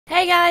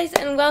Hey guys,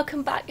 and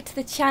welcome back to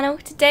the channel.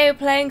 Today we're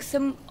playing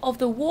some of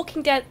The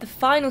Walking Dead, the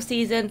final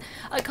season.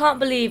 I can't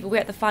believe we're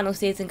at the final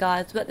season,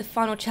 guys. We're at the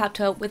final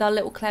chapter with our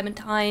little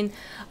Clementine.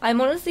 I'm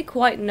honestly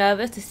quite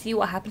nervous to see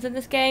what happens in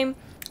this game.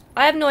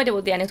 I have no idea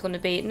what the ending's going to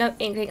be, no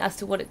inkling as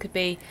to what it could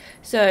be.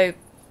 So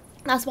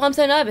that's why I'm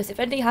so nervous. If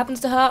anything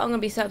happens to her, I'm going to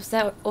be so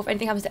upset. Or if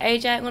anything happens to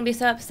AJ, I'm going to be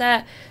so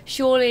upset.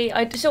 Surely,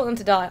 I just don't want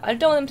them to die. I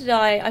don't want them to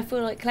die. I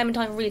feel like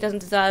Clementine really doesn't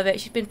deserve it.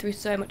 She's been through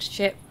so much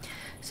shit.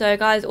 So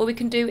guys, all we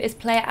can do is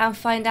play it and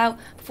find out.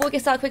 Before we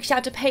get started, quick shout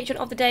out to Patron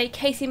of the day,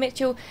 Casey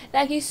Mitchell.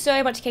 Thank you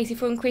so much, Casey,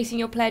 for increasing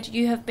your pledge.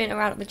 You have been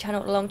around on the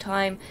channel a long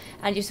time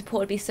and you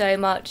supported me so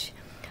much,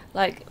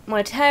 like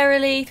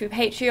monetarily, through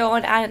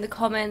Patreon and in the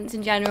comments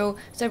in general.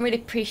 So I'm really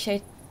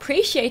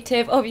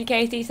appreciative of you,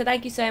 Casey, so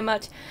thank you so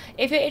much.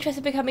 If you're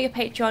interested in becoming a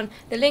patron,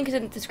 the link is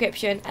in the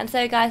description. And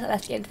so guys,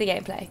 let's get into the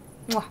gameplay.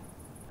 Mwah.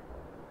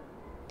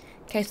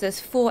 Okay, so there's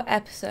 4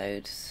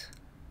 episodes.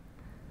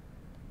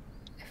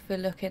 We're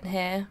looking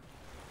here.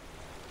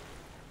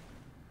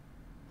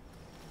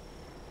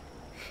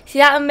 See,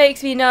 that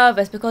makes me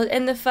nervous because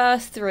in the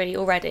first 3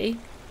 already,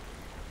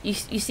 you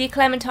see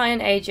Clementine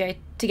and AJ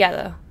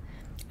together,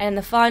 and in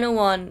the final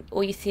one,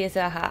 all you see is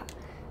her hat.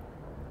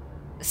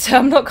 So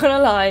I'm not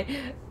gonna lie,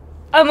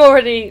 I'm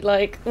already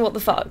like, what the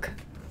fuck?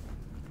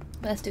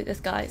 Let's do this,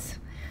 guys.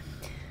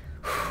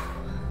 Oh,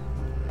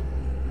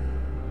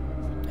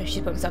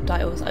 she's putting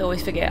subtitles. I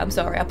always forget. I'm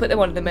sorry. I'll put them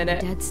on in a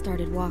minute. Dad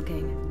started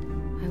walking.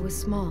 I was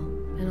small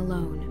and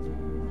alone.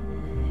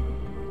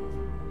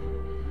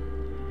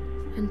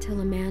 Until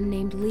a man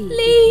named Lee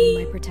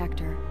became my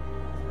protector.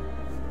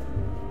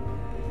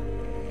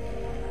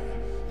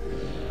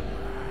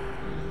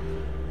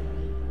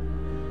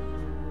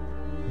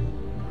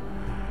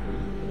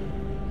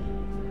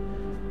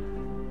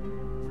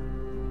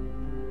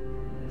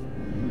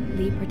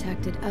 Lee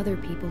protected other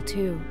people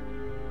too.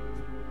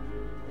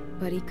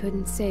 But he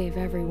couldn't save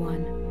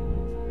everyone.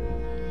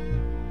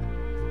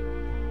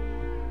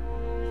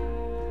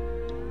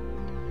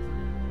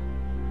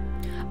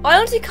 I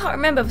honestly can't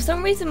remember. For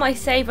some reason my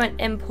save went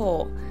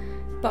import,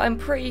 but I'm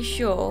pretty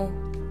sure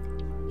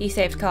he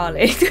saved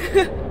Carly. You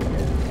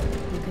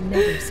can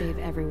never save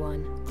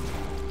everyone.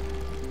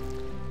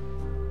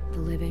 The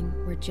living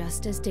were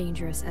just as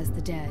dangerous as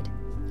the dead.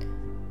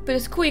 But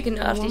it's cool you can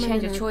actually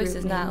change your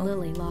choices now.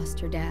 Lily lost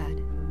her dad,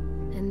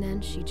 and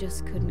then she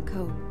just couldn't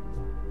cope.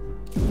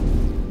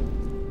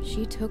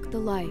 She took the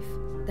life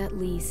that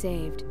Lee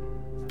saved.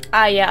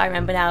 Ah yeah, I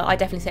remember now. I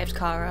definitely saved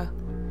Kara.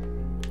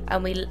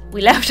 And we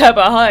left her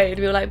behind.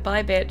 We were like,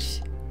 bye,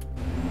 bitch.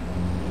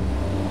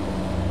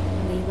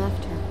 Lee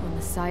left her on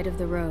the side of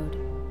the road.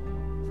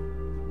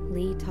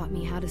 Lee taught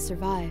me how to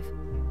survive.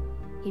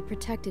 He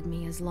protected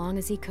me as long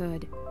as he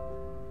could.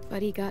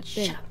 But he got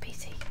bit. Shut up,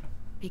 PC.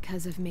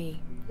 Because of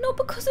me. Not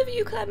because of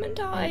you,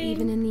 Clementine. And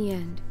even in the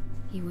end,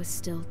 he was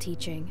still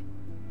teaching.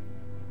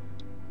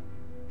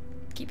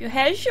 Keep your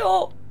hair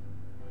short.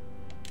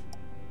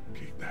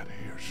 Keep that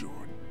hair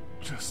short.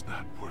 Just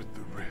not worth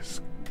the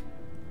risk.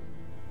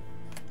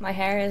 My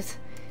hair is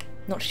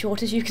not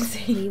short, as you can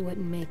see. He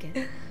wouldn't make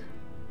it.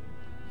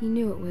 He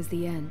knew it was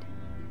the end.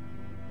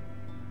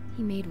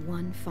 He made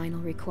one final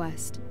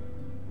request.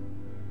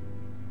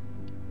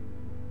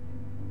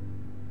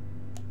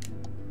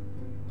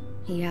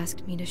 He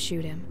asked me to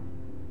shoot him.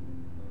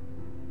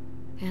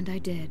 And I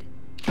did.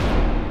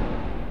 I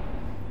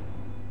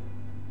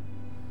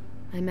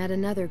met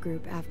another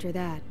group after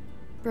that.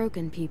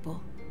 Broken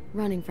people,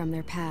 running from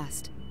their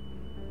past.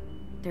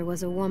 There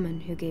was a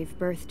woman who gave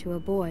birth to a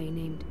boy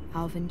named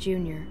Alvin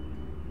Jr.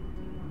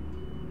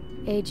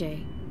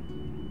 AJ,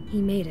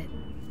 he made it.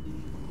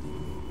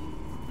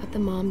 But the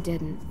mom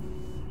didn't.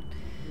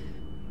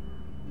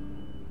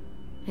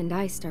 And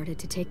I started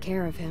to take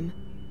care of him.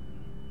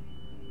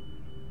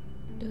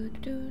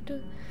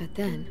 But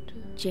then,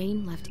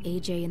 Jane left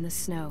AJ in the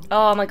snow.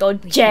 Oh my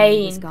god, Jane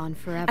Jane! was gone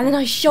forever. And then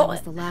I shot... That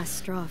was the last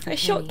straw for I Kenny.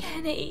 shot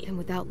Kenny! And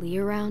without Lee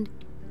around,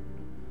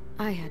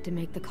 I had to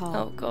make the call.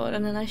 Oh god,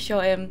 and then I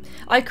shot him.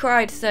 I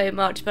cried so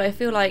much, but I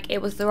feel like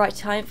it was the right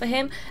time for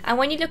him. And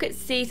when you look at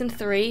season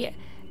 3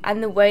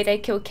 and the way they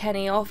killed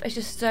Kenny off, it's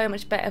just so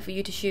much better for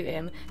you to shoot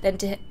him than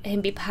to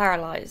him be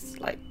paralysed.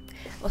 Like,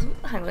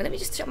 hang on, let me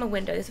just shut my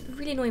window. There's a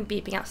really annoying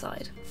beeping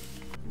outside.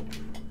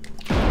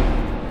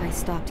 I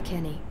stopped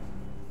Kenny.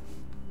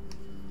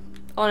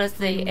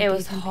 Honestly, it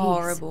was gave him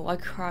horrible. I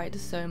cried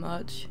so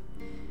much.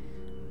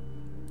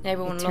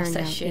 Everyone It lost turned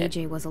their out shit.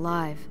 AJ was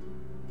alive.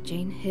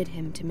 Jane hid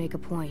him to make a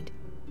point.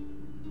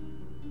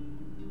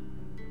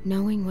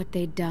 Knowing what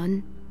they'd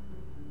done,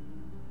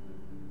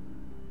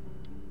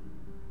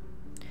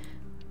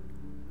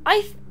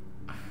 I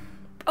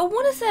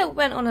want to say I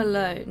went on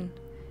alone.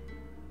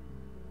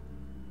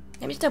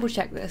 Let me just double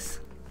check this.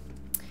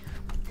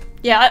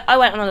 Yeah, I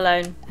went on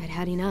alone. I'd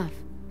had enough.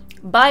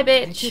 Bye,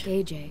 bitch. I took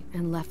AJ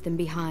and left them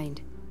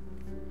behind.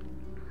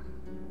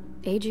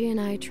 AJ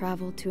and I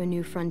traveled to a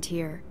new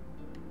frontier.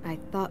 I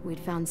thought we'd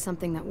found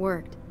something that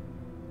worked,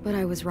 but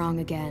I was wrong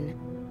again.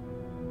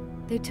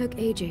 They took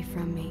AJ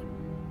from me.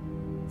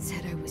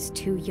 Said I was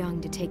too young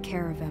to take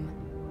care of him.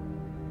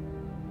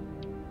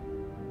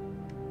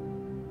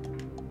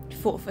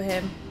 fought for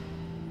him.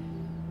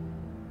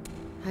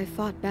 I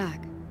fought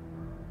back,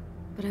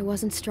 but I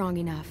wasn't strong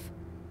enough.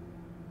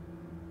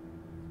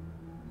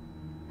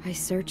 I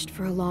searched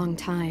for a long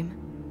time.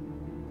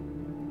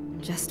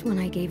 Just when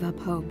I gave up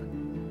hope,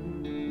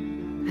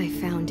 I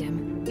found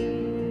him.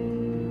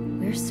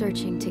 We're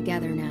searching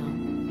together now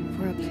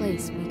for a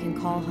place we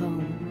can call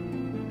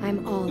home.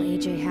 I'm all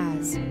AJ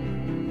has.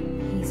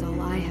 He's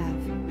all I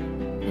have,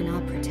 and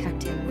I'll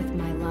protect him with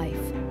my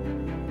life,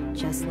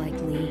 just like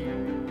Lee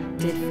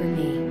did for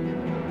me.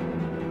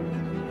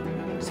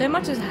 So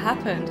much has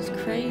happened, it's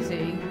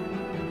crazy.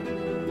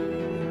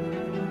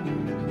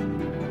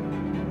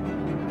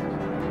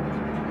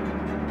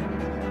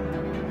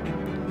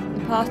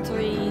 The past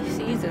 3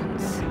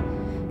 seasons.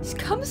 She's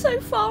come so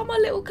far, my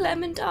little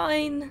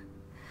Clementine.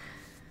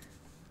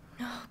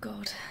 Oh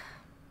god.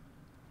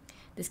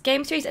 This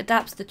game series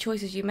adapts to the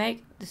choices you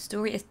make. The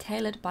story is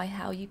tailored by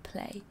how you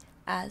play,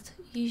 as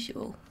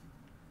usual.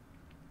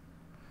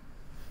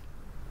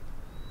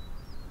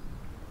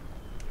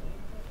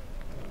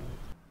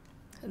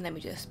 And then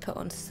we just put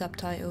on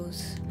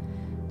subtitles.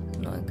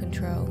 I'm not in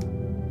control.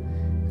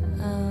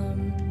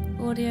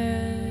 Audio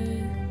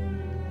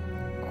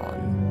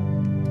on.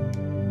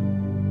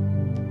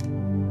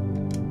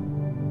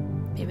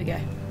 Here we go.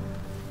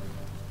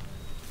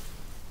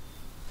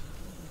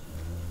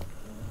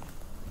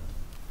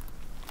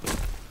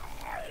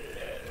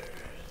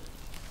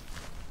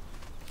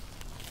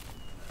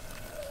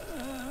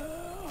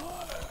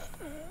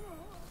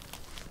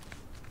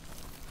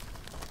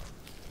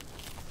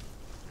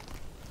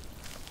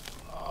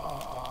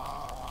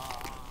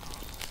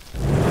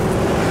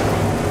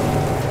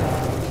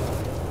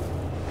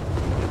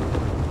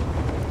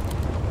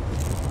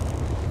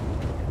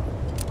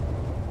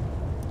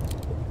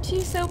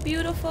 She's so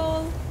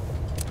beautiful.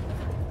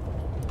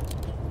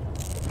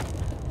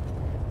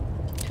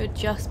 To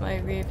adjust my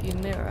rear view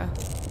mirror.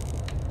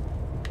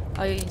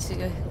 Oh, you need to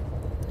go.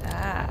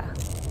 Ah.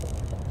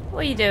 What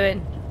are you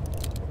doing?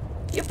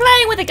 You're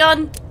playing with a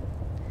gun!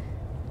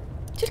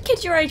 Just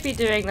kids your age be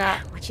doing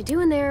that. What you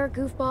doing there,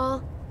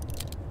 goofball?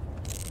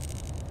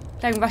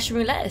 Playing Russian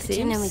roulette, it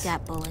Pretending we seems.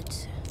 got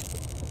bullets.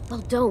 Well,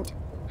 don't.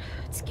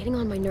 It's getting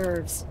on my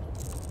nerves.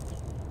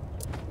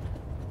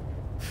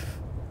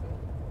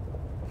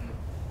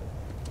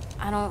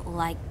 I don't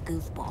like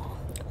goofball.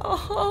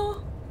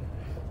 Oh.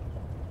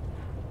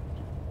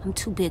 I'm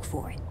too big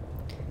for it.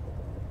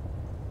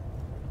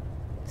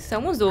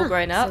 Someone's all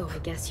grown up. So I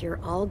guess you're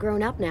all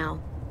grown up now.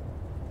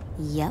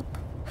 Yep.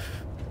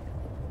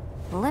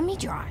 Let me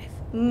drive.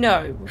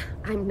 No.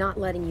 I'm not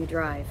letting you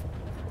drive.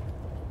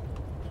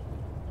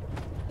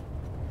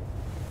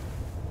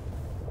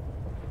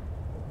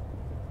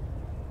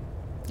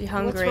 You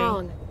hungry? What's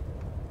wrong?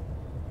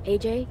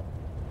 AJ?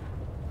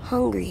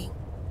 Hungry.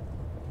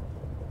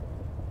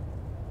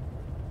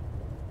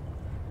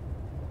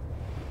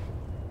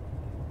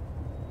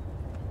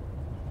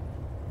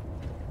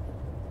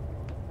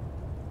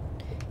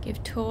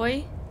 Give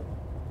toy.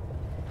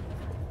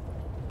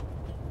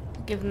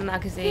 Give him the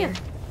magazine. Here,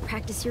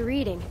 practice your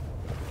reading.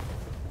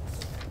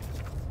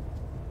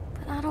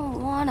 But I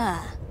don't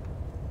wanna.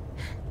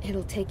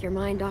 It'll take your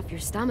mind off your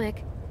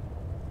stomach.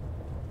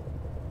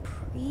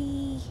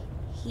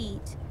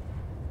 Preheat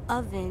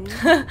oven.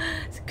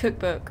 It's a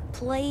cookbook.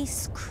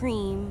 Place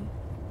cream.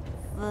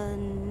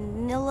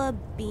 Vanilla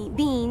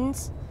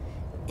beans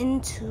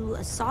into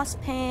a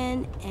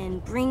saucepan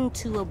and bring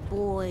to a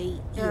boil.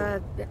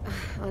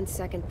 On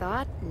second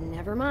thought,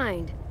 never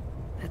mind.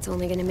 That's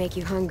only gonna make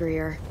you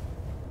hungrier.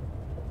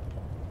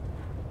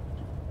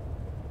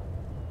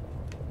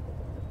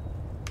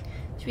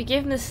 Should we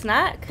give him the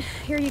snack?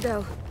 Here you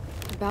go.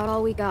 About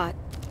all we got.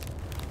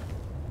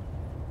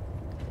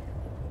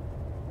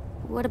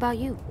 What about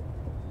you?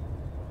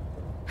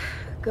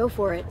 Go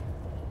for it.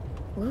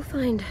 We'll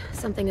find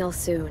something else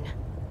soon.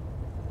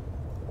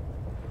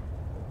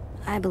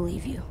 I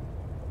believe you.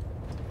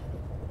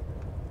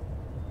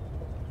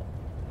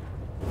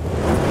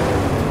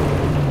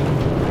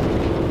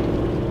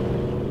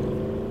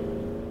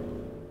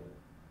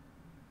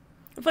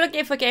 I feel like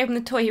if I gave him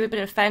the toy, he would have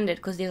been offended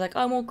because he was like,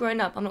 oh, I'm all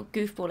grown up, I'm not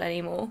goofball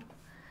anymore.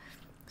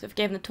 So if I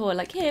gave him the toy,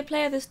 like, here,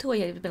 play with this toy,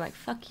 he would have been like,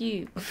 fuck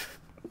you.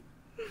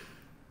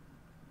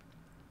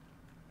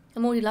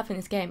 I'm already loving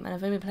this game, and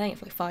I've only been playing it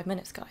for like 5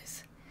 minutes,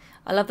 guys.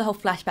 I love the whole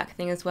flashback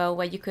thing as well,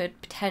 where you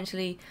could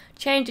potentially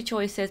change the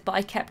choices, but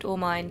I kept all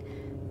mine.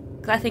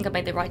 Because I think I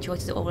made the right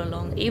choices all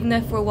along. Even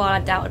though for a while I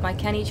doubted my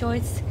Kenny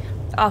choice,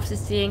 after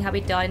seeing how he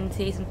died in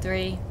season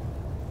 3,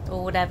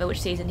 or whatever, which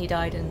season he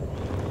died in.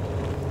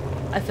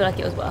 I feel like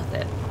it was worth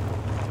it.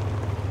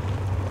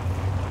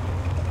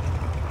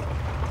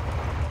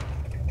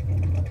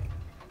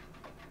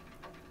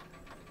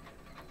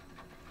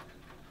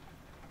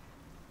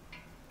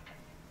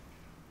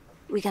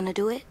 We gonna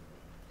do it?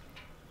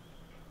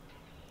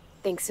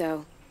 Think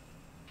so.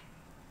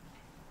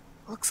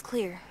 Looks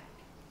clear.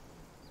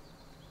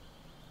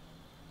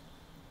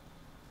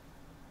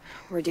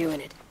 We're doing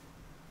it.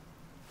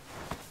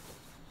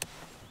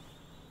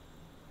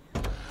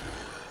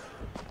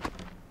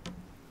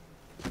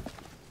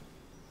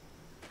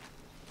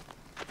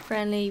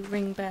 Friendly,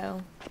 ring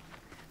bell.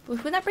 But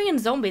wouldn't that bring in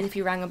zombies if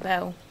you rang a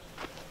bell?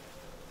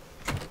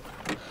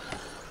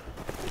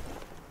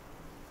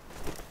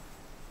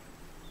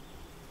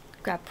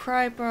 Grab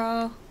pry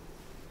bra.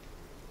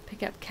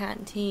 Pick up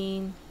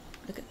canteen.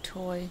 Look at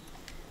toy.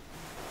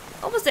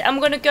 Obviously, I'm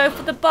gonna go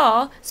for the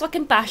bar so I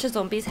can bash a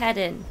zombie's head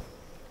in.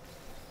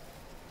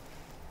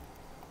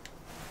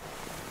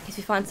 Guess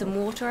we find some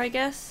water, I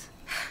guess.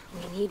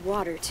 We need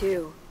water,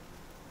 too.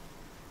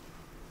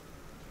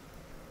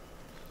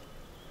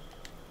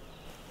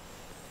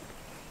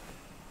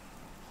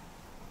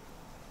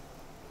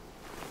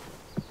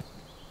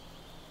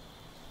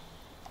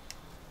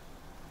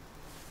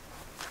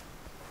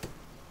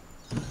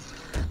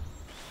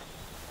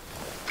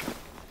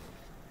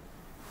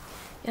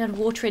 If I had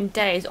water in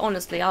days,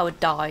 honestly, I would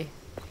die.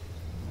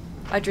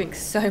 I drink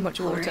so much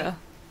water. Right.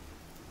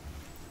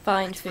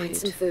 Find food. Find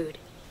some food.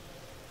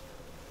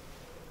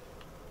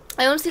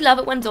 I honestly love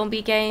it when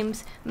zombie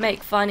games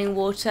make finding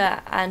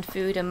water and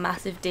food a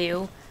massive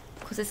deal,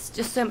 because it's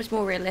just so much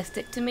more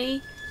realistic to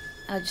me.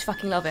 I just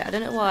fucking love it. I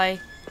don't know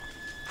why.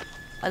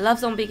 I love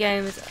zombie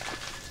games,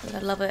 but I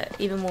love it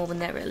even more when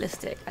they're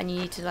realistic and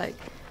you need to like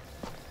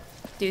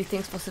do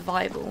things for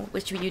survival,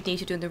 which you need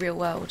to do in the real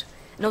world.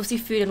 And obviously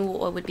food and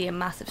water would be a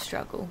massive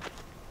struggle.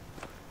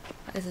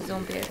 There's a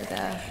zombie over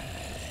there.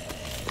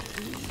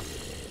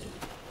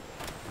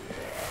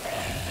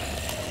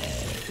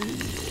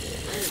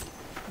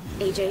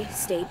 AJ,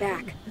 stay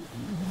back.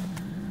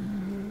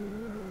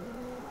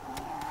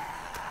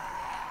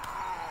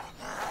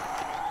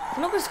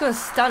 I'm not just gonna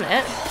stun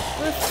it. I'm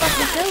gonna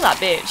fucking kill that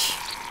bitch.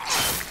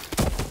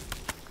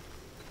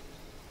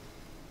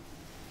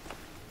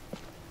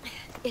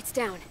 It's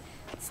down.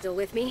 Still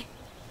with me?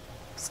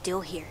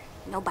 Still here.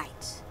 No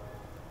bites.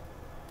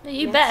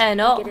 You Yes, better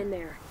not. Get in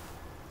there.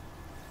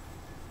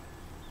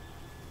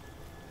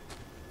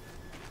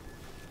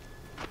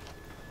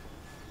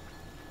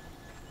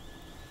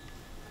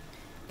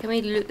 Can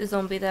we loot the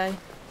zombie though?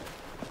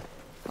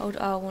 Hold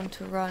R1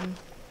 to run.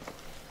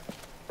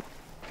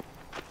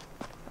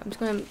 I'm just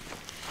gonna...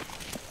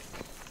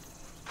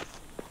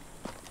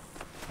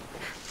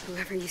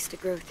 Whoever used to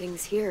grow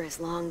things here is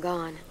long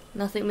gone.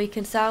 Nothing we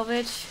can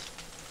salvage.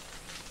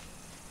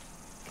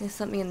 There's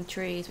something in the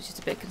trees, which is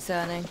a bit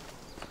concerning.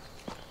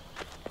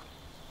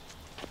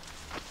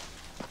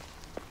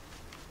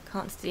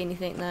 Can't see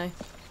anything though.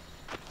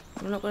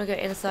 I'm not gonna go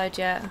inside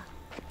yet.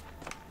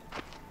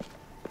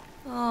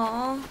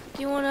 Aww,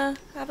 do you wanna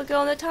have a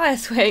go on the tire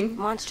swing?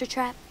 Monster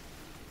trap?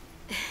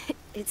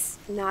 It's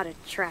not a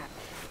trap.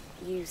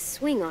 You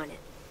swing on it.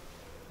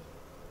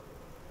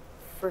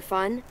 For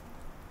fun?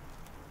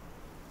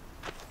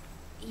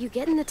 You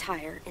get in the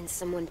tire and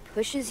someone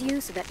pushes you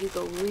so that you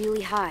go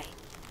really high.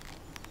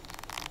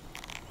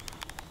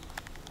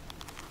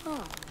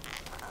 Oh,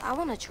 I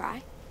want to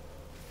try.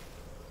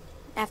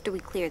 After we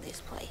clear this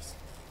place.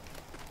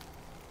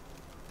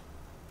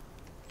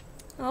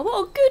 Oh,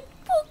 what a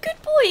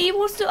good boy. He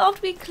wants to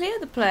after we clear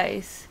the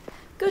place.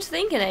 Good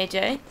thinking,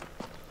 AJ.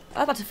 I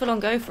was about to full on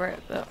go for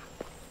it, but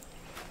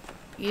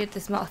you did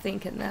the smart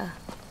thinking there.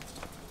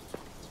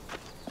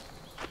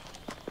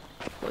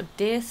 What, a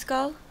deer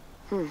skull?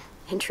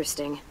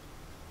 Interesting.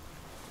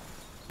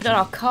 Put it on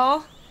our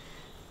car?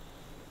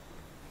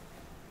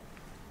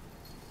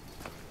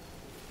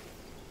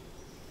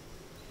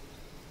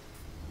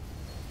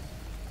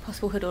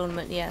 Possible hood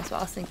ornament, yeah, that's what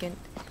I was thinking.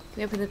 Can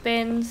we open the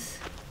bins?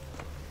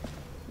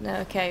 No,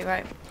 okay,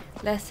 right.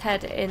 Let's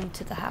head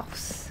into the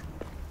house.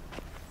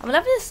 I'm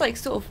loving this like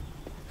sort of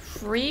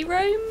free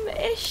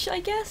roam-ish, I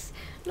guess.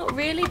 Not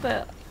really,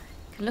 but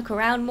you can look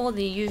around more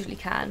than you usually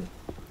can,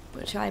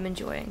 which I'm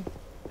enjoying.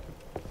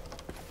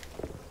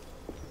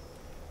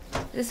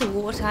 Is this a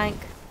water tank?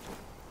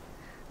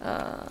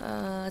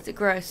 Is it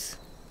gross?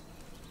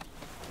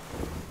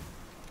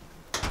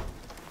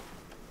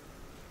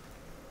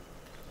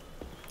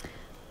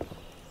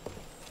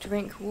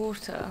 Drink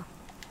water.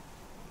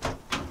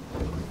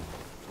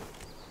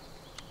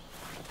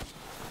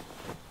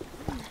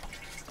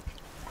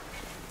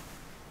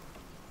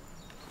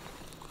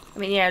 I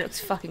mean, yeah, it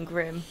looks fucking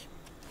grim.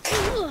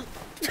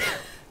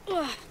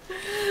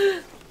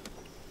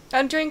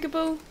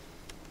 Undrinkable?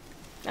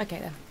 Okay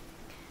then.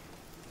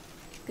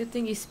 Good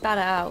thing you spat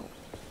it out.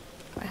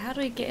 Right, how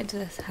do we get into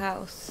this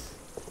house?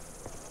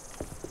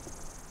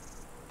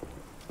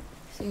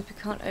 Seeing if we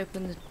can't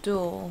open the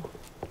door.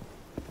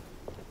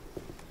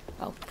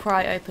 Oh,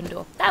 pry open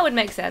door. That would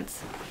make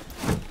sense.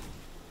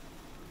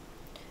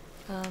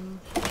 Here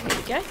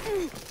we go.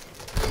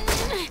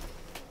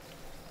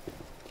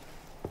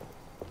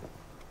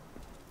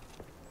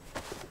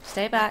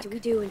 Stay back. What do we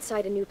do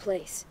inside a new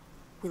place?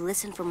 We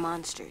listen for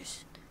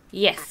monsters. After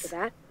Yes.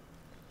 that?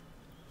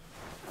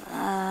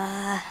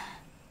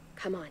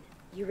 Come on,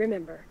 you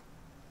remember.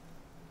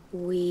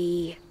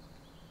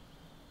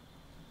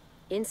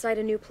 Inside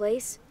a new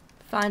place,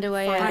 Find a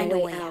way out. Find a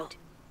way out.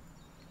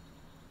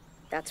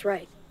 That's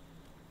right.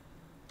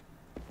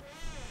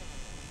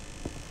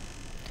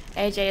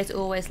 AJ is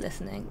always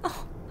listening.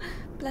 Oh,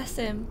 bless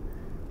him.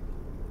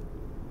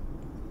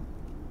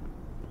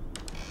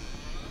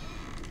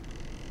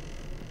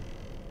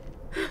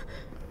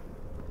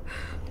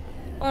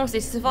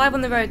 Honestly, to survive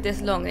on the road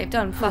this long, they've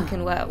done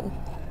fucking well.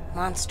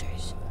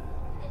 Monsters.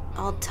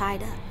 All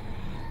tied up.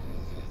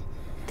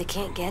 They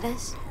can't get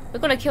us? We're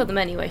gonna kill them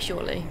anyway,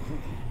 surely.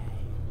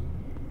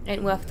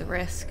 Ain't worth the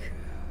risk.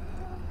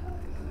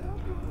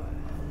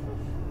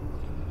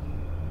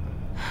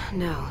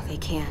 No, they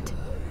can't.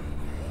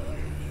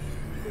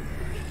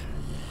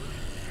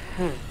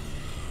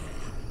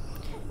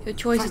 Your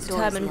choices Front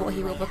door's determine the what he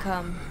only will way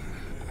become.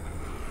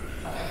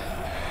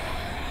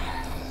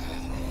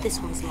 This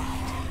one's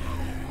locked.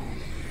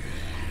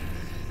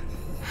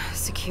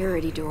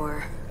 Security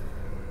door.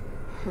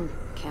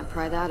 Can't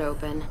pry that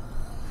open.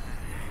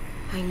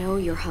 I know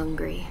you're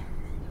hungry.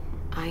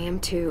 I am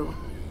too.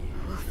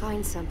 We'll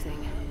find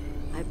something.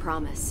 I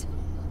promise.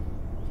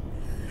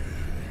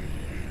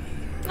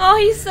 Oh,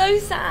 he's so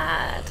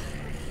sad.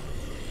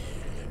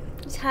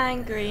 He's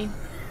hangry.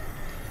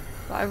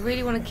 But I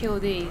really want to kill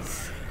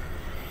these.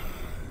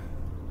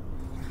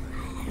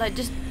 Like,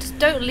 just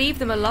don't leave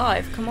them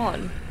alive. Come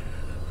on.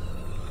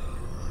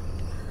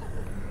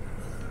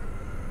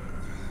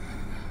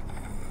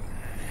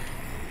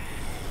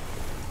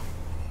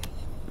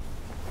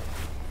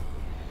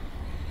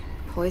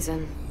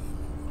 Poison.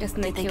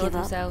 Guessing they Did they killed give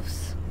up?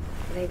 themselves.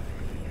 They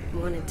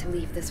wanted to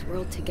leave this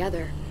world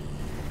together,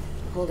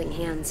 holding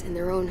hands in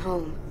their own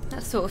home.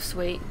 That's sort of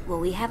sweet. Will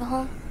we have a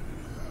home?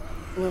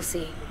 We'll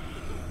see.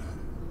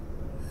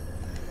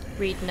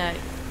 Read note.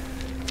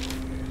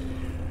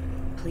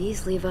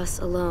 Please leave us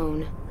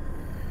alone.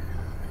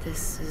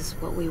 This is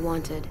what we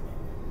wanted.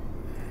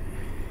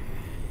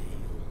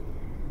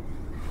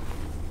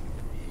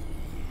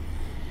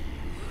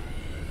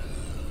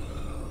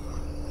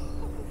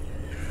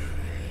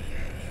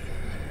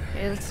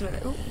 Okay, listen to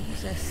it. Ooh,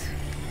 what's this?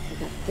 I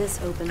bet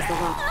this opens the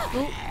lock.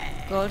 Oh,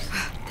 God.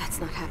 That's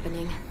not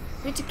happening.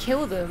 We need to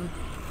kill them.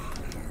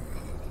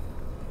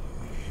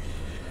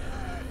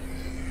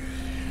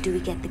 Do we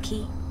get the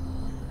key?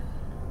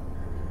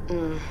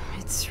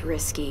 It's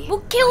risky. We'll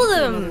kill Might be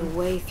them! another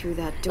way through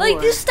that door.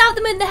 Like, just stab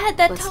them in the head,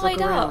 they're Let's tied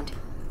look up. around.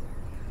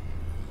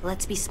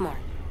 Let's be smart.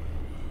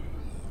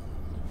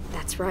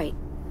 That's right.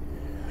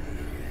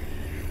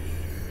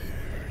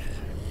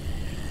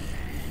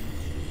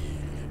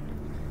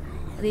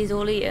 Are these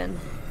all eaten?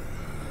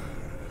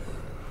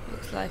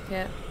 Looks like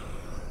it.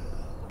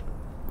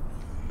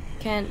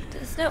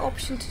 There's no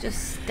option to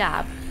just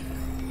stab.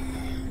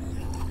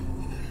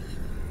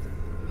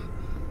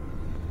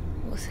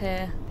 What's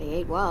here? They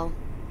ate well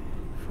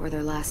for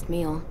their last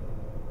meal.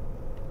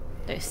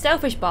 Those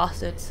selfish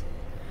bastards.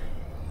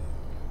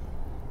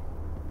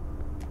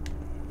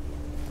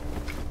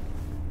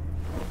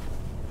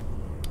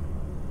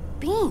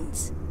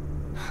 Beans.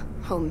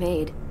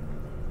 Homemade.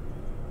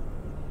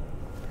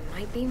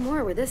 Might be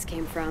more where this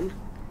came from.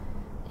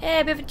 Yeah,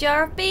 a bit of a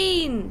jar of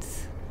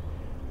beans.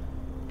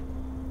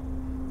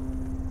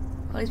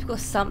 Well, at least we got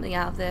something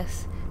out of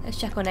this. Let's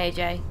check on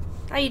AJ.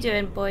 How you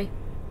doing, boy?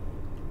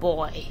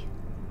 Boy.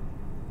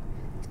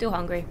 Still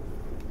hungry.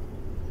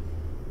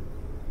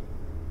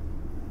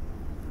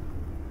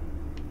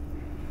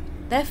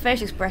 Their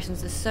facial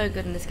expressions are so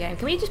good in this game.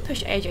 Can we just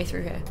push AJ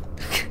through here?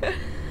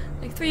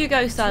 Like, through you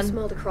go, Too son.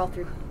 small to crawl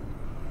through.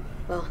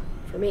 Well,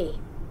 for me.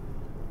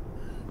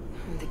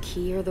 The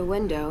key or the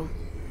window.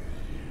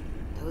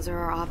 Those are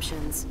our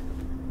options.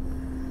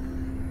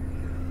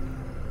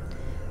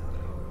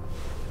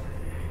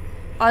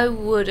 I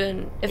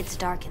wouldn't. It's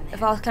dark in there.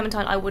 If I was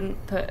Clementine, I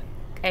wouldn't put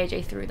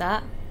AJ through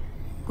that.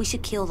 We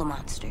should kill the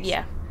monsters.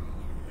 Yeah,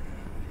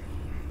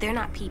 They're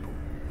not people.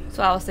 that's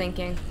what I was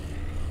thinking.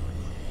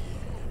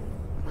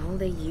 Well,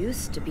 they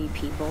used to be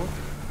people.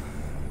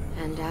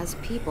 And as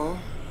people,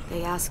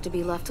 they asked to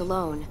be left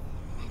alone.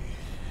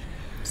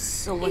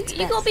 So what's You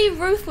best? gotta be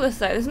ruthless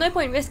though. There's no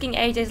point risking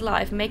AJ's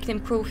life and making him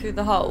crawl through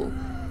the hole.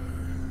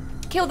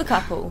 Kill the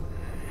couple.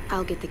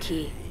 I'll get the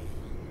key.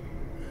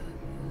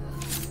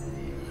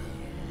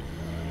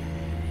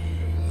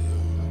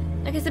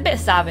 Like, it's a bit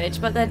savage,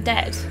 but they're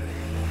dead.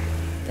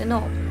 They're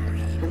not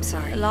I'm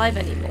sorry. alive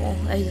anymore.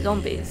 They're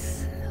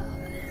zombies.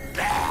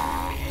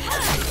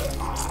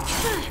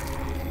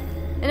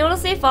 And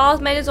honestly, if I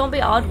was made a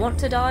zombie, I'd want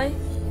to die.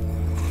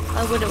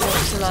 I wouldn't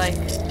want to, like,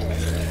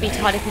 be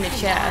tied up in a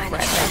chair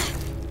forever.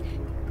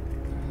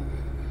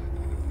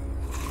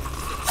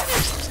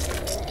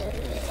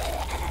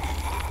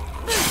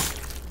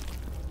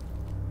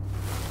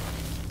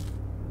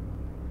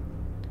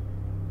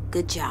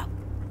 Good job.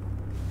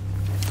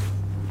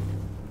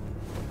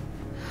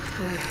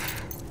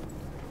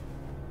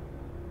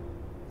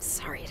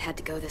 Sorry it had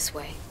to go this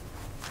way.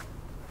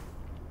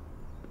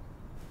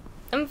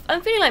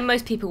 I'm feeling like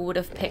most people would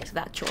have picked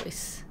that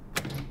choice.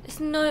 It's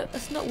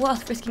not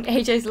worth risking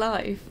AJ's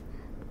life.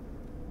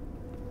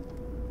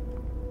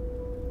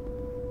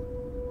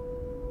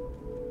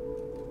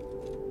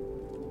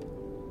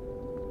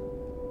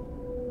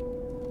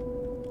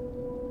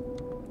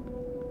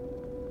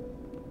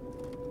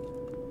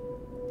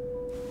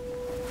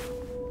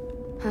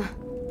 Huh.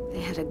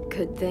 They had a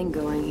good thing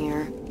going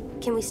here.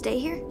 Can we stay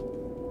here?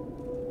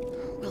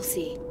 We'll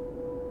see.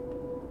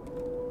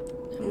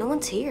 No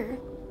one's here.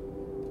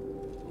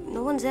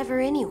 No one's ever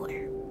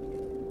anywhere.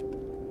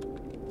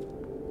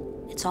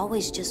 It's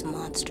always just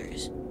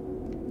monsters.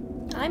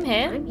 I'm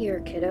here. I'm here,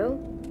 kiddo.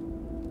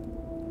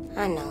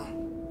 I know.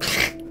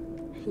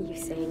 You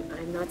saying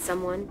I'm not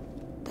someone?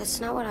 That's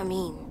not what I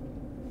mean.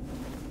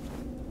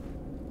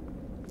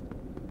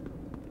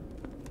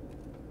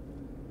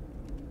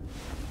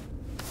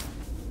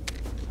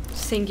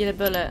 Singular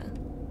bullet.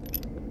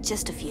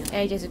 Just a few.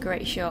 AJ's a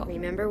great shot.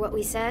 Remember what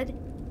we said?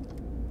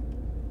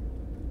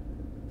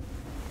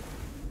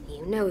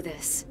 You know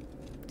this.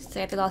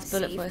 Save the last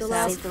bullet Save for the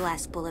yourself. Save the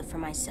last bullet for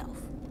myself.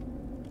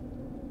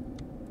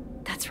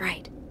 That's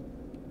right.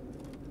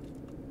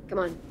 Come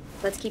on,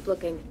 let's keep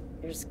looking.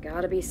 There's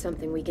gotta be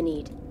something we can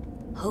eat.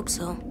 Hope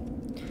so.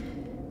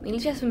 We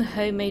need to have some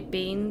homemade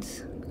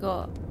beans. We've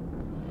got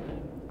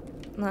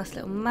a nice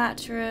little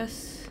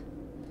mattress.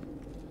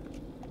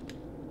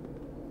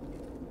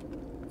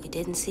 You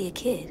didn't see a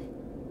kid.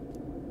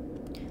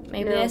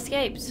 Maybe No. they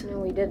escaped. No,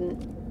 we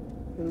didn't.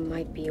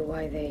 Might be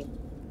why they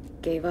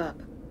gave up.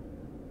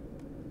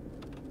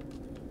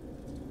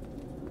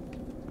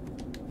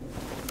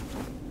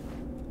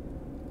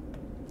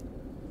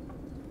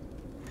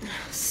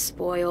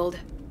 Spoiled.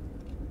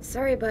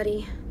 Sorry,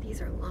 buddy.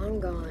 These are long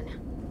gone.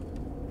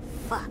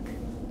 Fuck.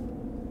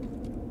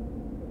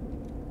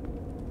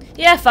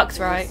 Yeah, fuck's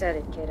You right. said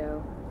it,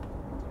 kiddo.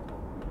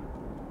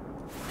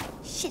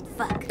 Shit,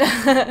 fuck.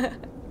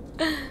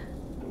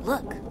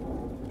 Look.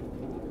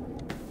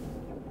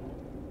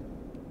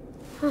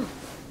 Huh.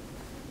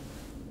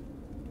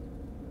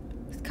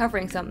 It's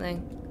covering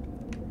something.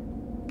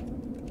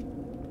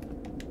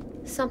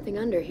 Something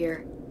under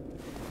here.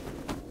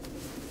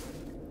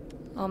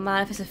 Oh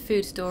man, if it's a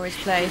food storage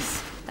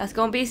place, that's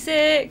gonna be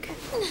sick.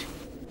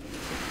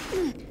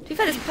 To be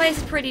fair, this place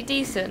is pretty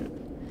decent.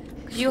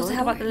 Because you also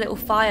have like the little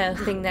fire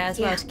thing there as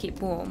well Yeah. to keep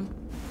warm.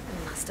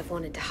 I must have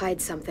wanted to hide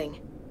something.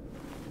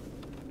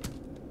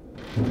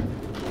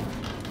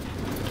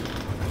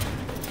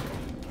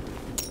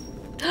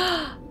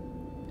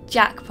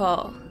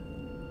 Jackpot.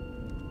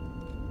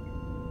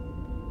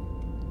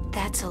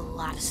 That's a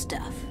lot of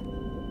stuff.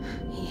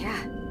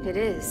 Yeah, it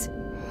is.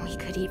 We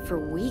could eat for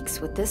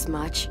weeks with this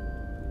much.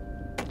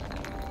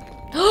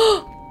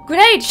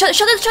 Grenade! Shut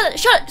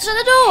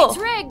the door! It's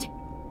rigged!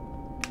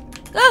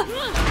 Ah!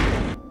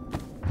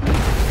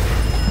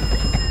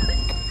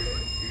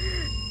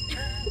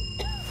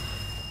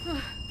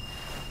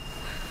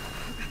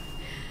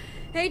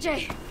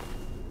 AJ!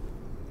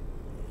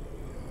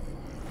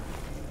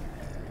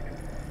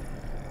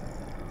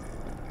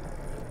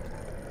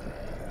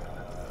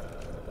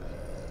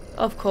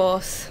 Of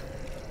course.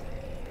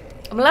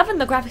 I'm loving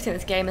the graphics in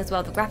this game as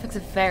well. The graphics are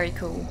very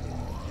cool.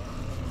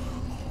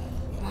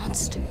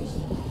 Monsters.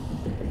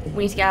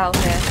 We need to get out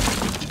of here.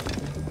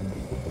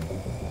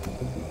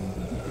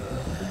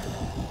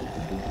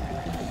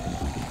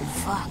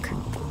 Fuck.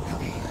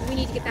 We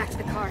need to get back to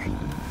the car.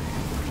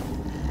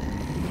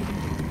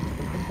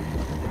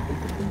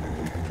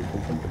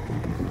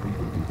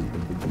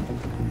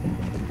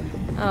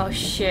 Oh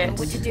shit.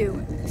 What to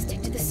do?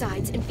 Stick to the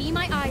sides and be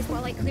my eyes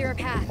while I clear a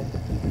path.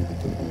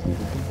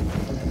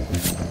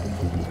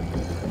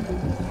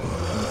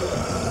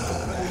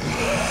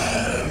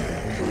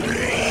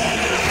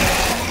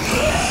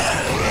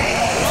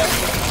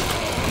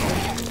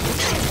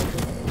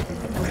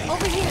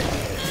 Over here.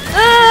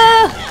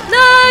 Ah!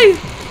 No!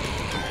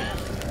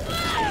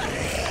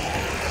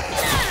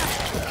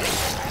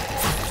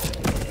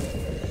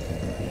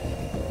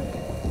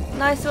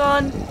 Nice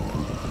one.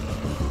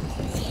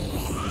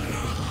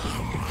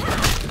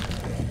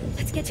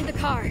 Let's get to the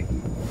car.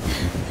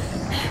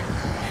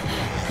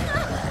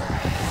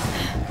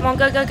 Come on,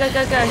 go, go, go,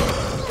 go, go.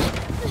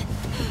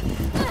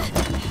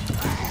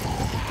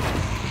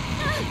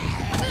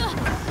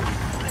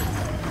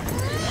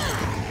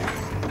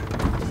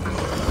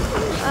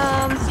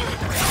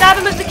 Stab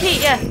him with the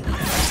key, yeah.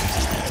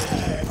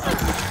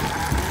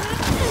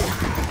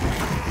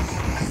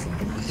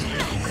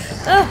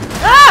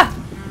 Ah!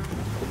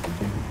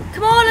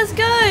 Come on, let's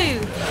go.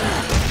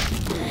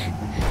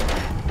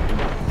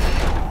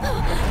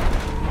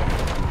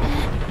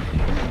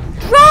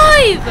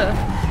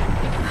 Drive!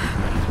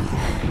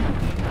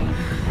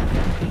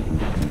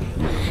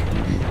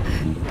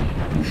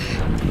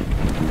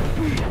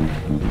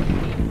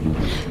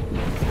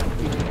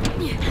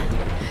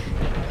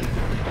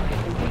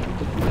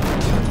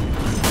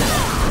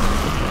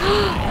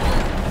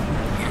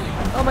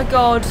 Oh my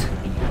god.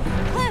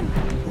 Clem!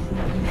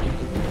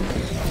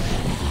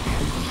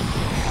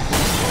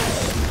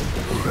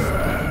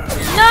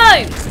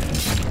 No!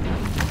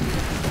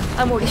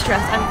 I'm already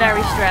stressed. I'm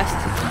very stressed.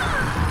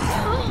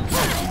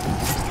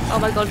 Oh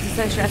my god, this is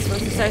so stressful.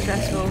 This is so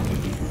stressful.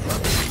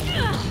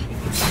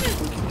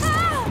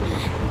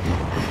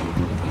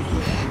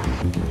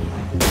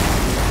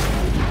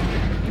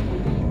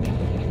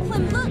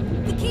 Clem, look!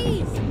 The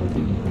keys!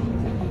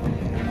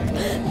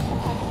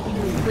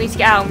 We need to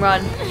get out and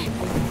run.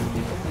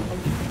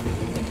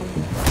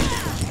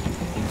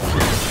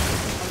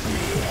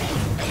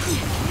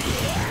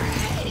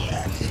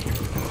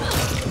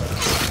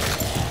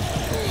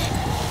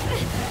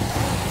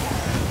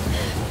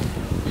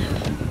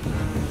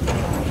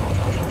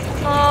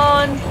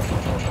 on.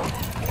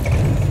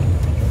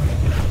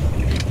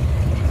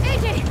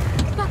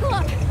 AJ, buckle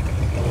up.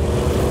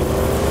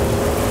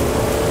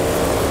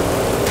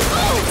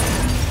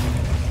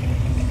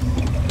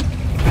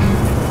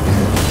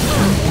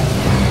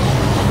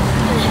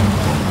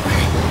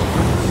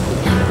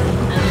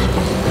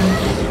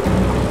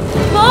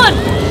 Come on.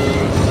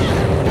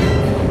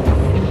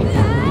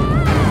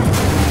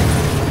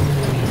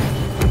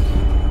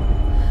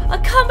 I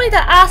can't believe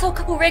that asshole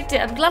couple rigged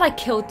it. I'm glad I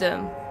killed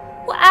them.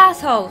 What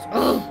assholes?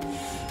 Ugh.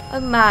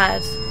 I'm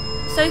mad.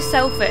 So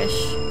selfish.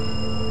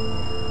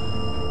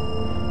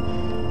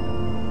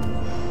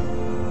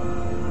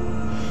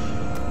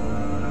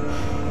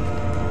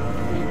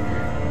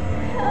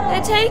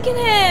 They're taking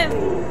him.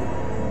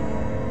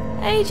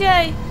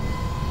 AJ.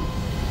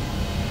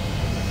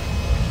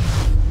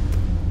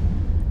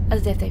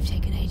 As if they've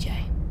taken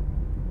AJ.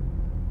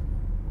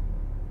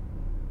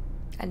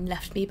 And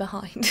left me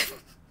behind.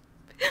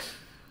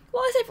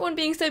 Why is everyone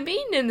being so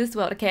mean in this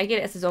world? Okay, I get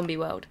it, it's a zombie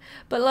world.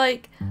 But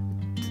like,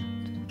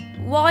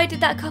 why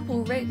did that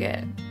couple rig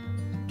it?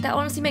 That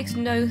honestly makes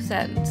no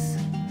sense.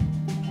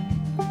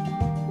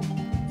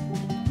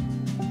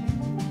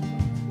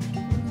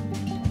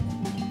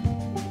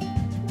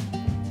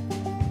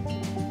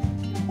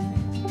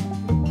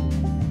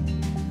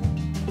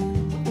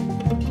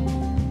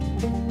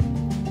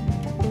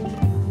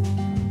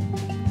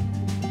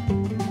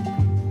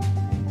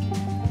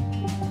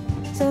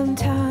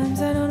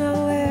 Sometimes I don't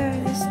know where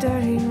this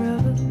dirty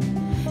road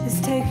is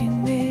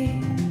taking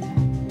me.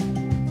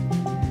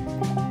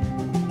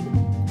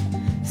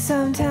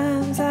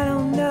 Sometimes I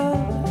don't know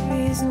the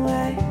reason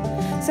why,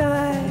 so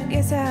I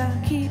guess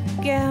I'll keep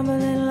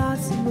gambling,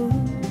 lots of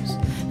moves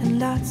and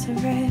lots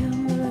of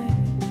rambling.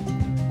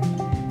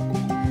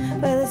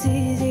 Well, it's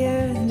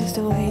easier than just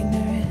waiting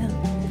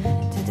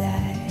around to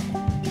die.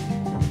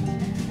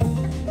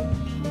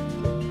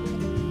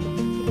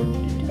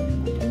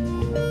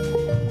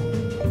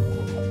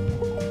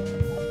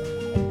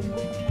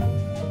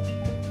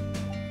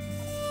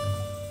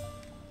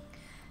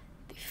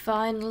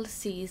 Final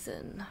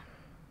season.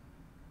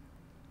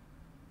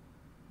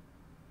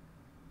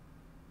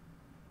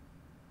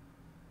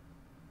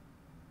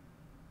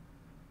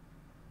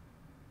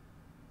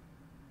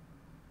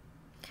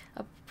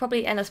 I'll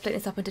probably end up splitting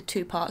this up into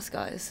 2 parts,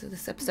 guys,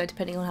 this episode,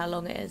 depending on how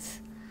long it is.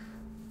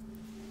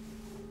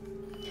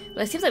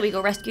 Well, it seems like we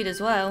got rescued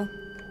as well.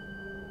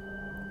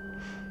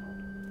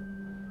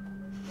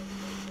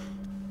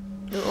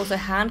 We were also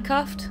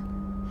handcuffed.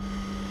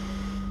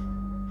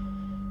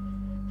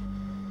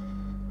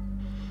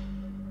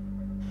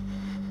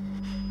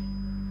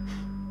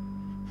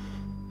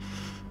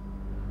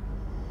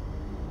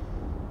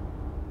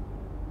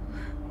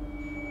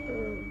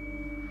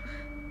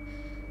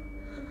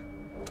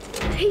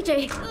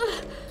 AJ.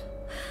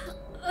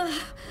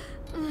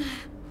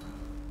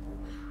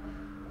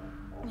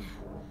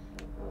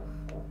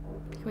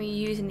 Can we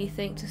use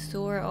anything to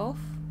store it off?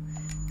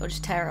 Or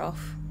just tear it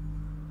off?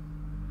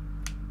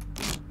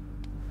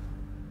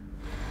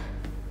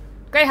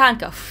 Great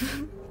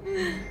handcuff.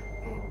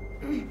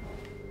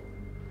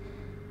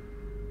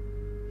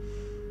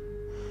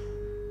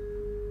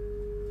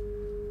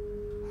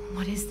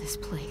 What is this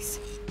place?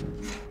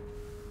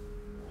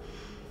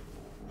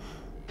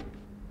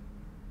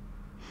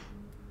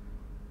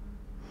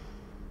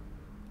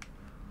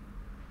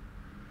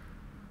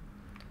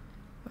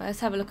 Right,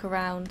 let's have a look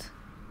around.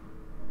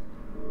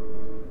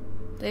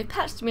 They've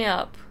patched me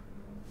up.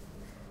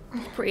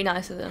 It's pretty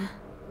nice of them.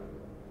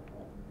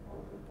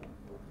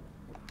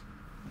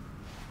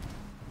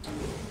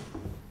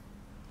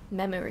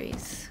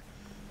 Memories.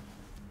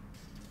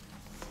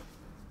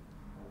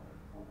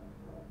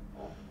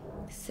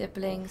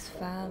 Siblings,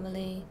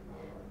 family,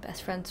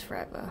 best friends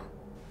forever.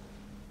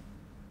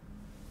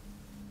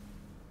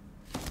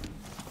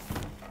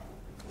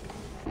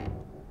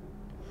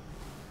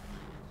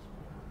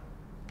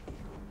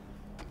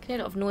 Can hear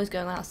a lot of noise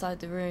going on outside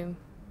the room.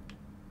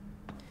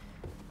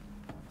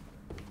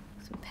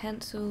 Some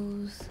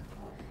pencils,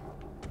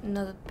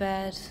 another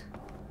bed,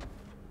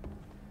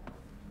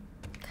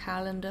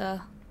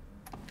 calendar.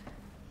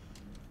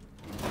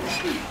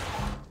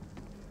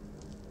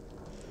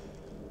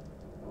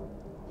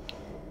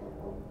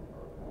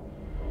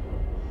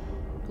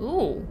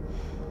 Ooh,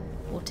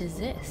 what is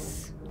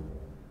this?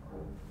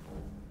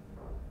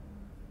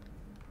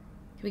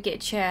 Can we get a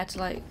chair to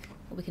like,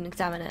 or we can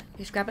examine it?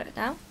 Just grab it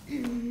now?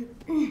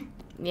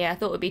 Yeah, I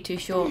thought it would be too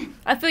short.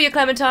 I feel you,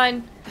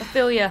 Clementine. I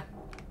feel you.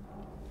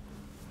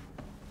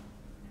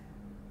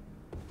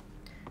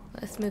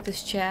 Let's move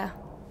this chair.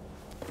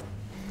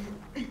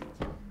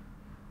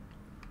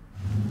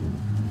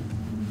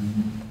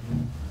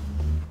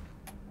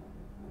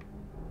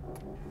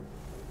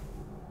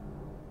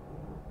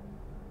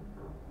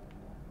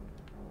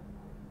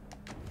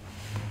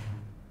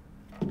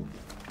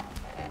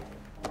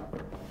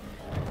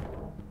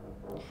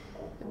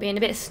 Being a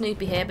bit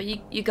snoopy here, but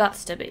you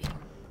gots to be.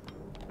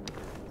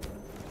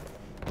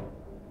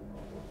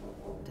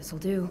 This'll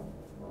do.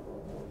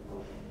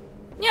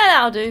 Yeah,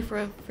 that'll do for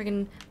a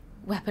friggin'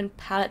 weapon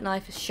palette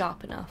knife is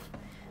sharp enough.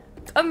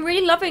 I'm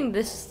really loving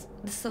the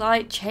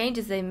slight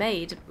changes they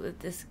made with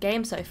this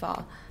game so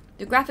far.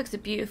 The graphics are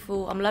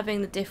beautiful. I'm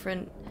loving the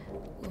different...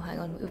 Oh, hang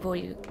on, we've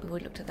already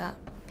looked at that.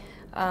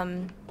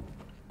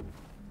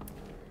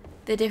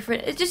 They're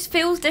different. It just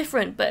feels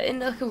different, but in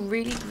like a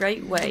really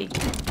great way.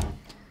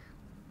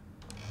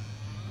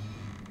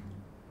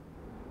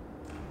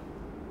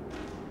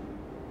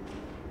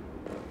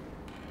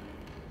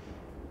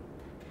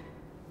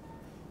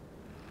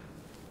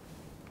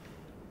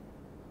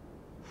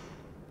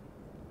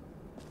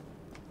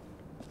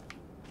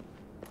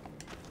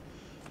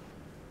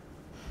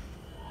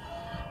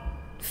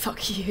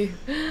 Fuck you.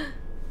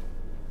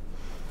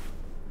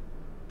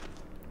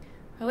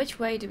 Well, which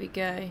way do we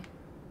go?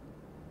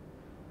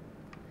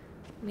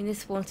 I mean,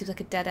 this one seems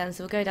like a dead end,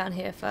 so we'll go down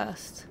here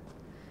first.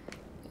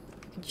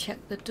 We can check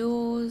the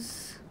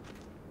doors.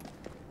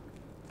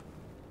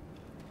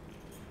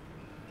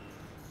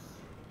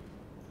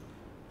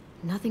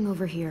 Nothing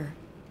over here.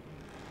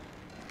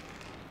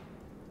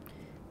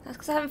 That's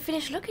because I haven't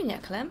finished looking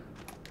yet, Clem.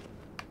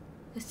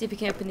 Let's see if we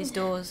can open these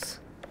doors.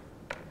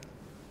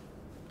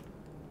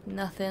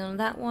 Nothing on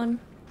that one.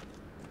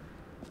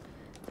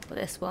 Or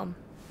this one.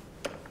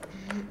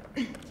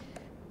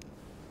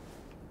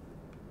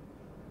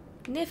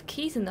 And they have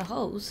keys in the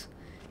holes.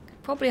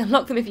 Could probably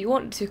unlock them if you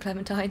wanted to,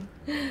 Clementine.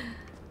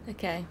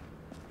 Okay,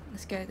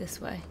 let's go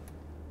this way.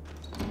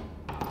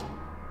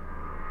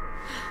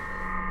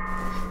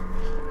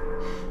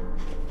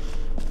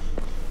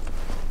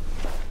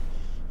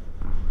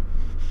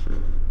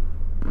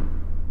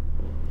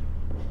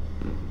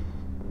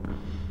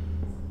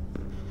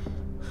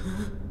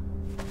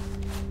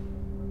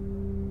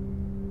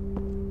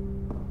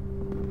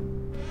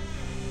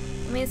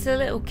 I mean, it's a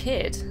little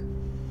kid.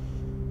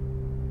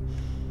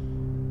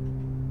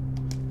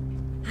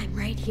 I'm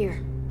right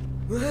here.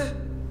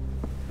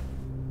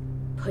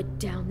 Put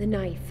down the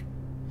knife.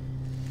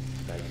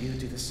 Now you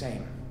do the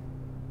same.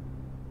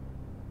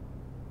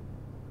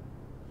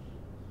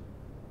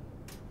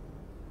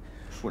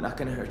 We're not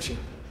gonna hurt you.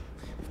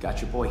 We've got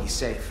your boy, he's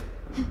safe.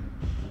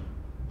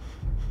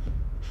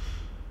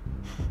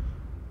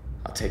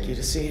 I'll take you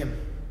to see him.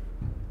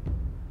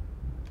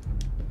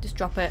 Just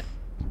drop it.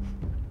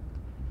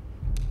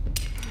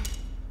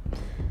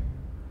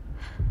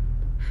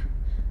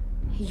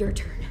 Your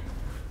turn.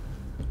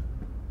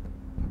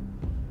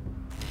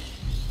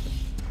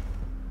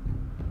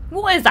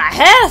 What is that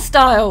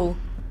hairstyle?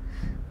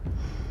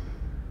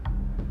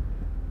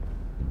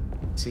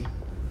 See?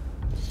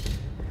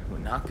 We're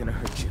not gonna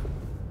hurt you.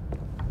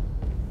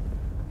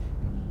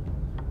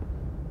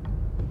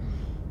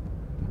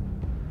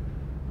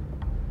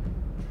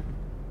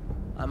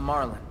 I'm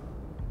Marlon.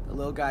 The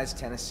little guy's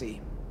Tennessee.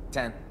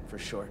 10, for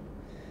short.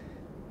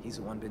 He's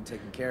the one been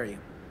taking care of you.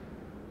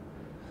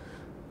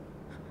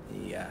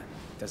 He,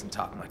 doesn't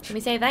talk much. Can we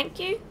say thank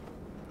you?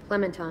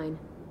 Clementine.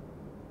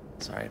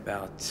 Sorry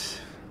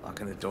about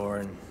locking the door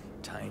and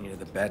tying you to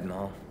the bed and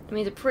all. I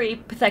mean, it's a pretty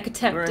pathetic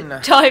attempt We're in to a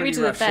tie me pretty to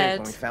the rough shape bed.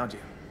 when we found you.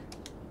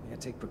 We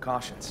had to take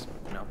precautions,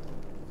 you know,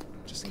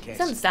 just in case.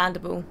 It's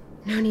understandable.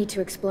 No need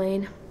to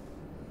explain.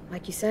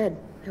 Like you said,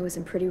 I was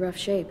in pretty rough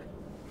shape.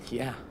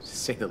 Yeah, to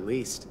say the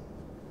least.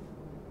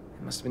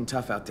 It must have been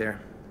tough out there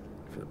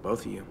for the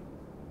both of you.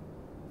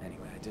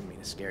 Anyway, I didn't mean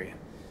to scare you.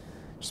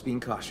 Just being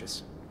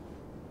cautious.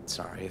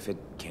 Sorry if it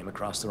came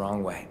across the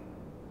wrong way.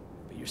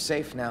 But you're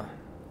safe now,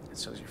 and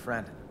so's your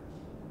friend.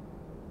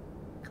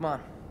 Come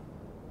on,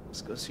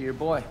 let's go see your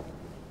boy.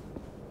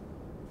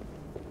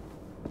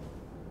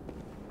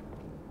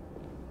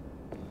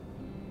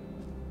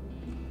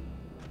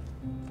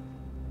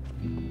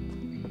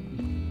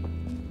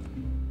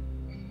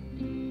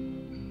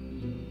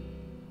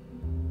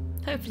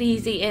 Hopefully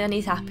he's eating and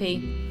he's happy.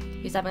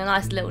 He's having a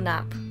nice little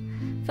nap.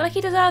 I feel like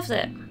he deserves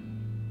it.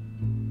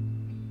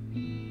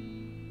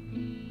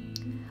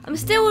 I'm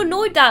still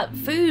annoyed that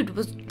food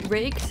was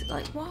rigged.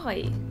 Like,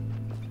 why?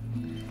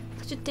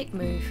 Such a dick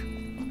move.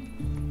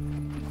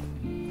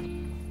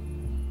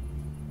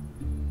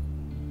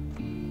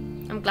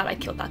 I'm glad I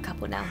killed that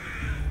couple now.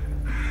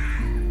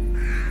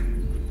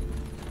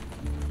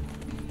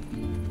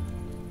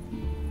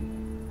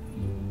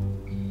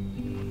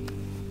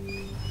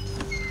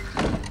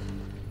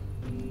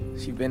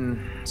 So you've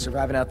been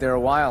surviving out there a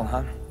while,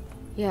 huh?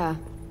 Yeah,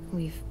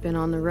 we've been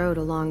on the road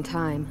a long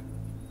time.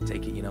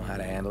 Take it you know how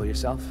to handle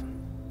yourself?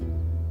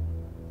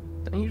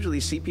 Don't usually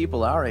see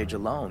people our age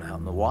alone out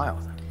in the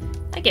wild.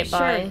 I get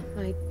by.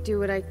 Sure, I do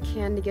what I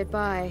can to get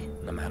by.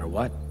 No matter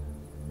what.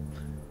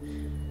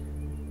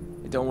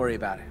 Don't worry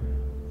about it.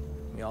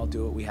 We all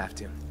do what we have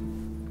to.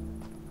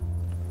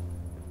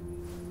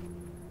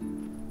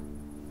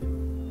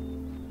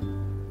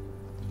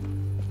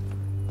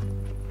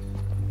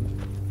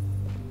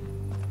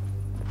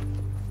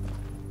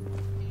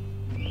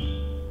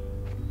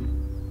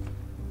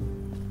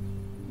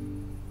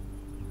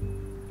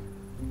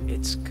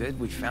 It's good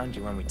we found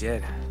you when we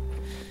did.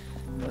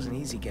 It wasn't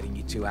easy getting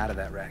you two out of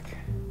that wreck.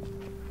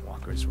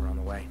 Walkers were on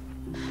the way.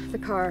 The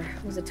car,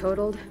 was it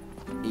totaled?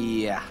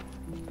 Yeah.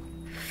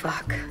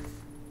 Fuck.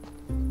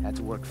 Had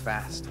to work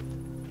fast.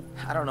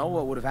 I don't know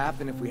what would have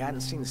happened if we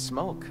hadn't seen the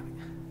smoke.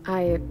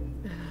 I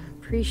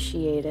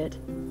appreciate it.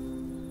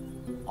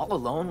 All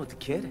alone with the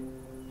kid?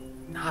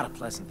 Not a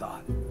pleasant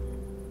thought.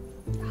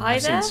 Hi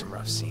I've there. seen some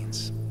rough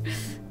scenes.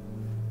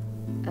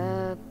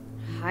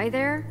 Hi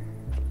there?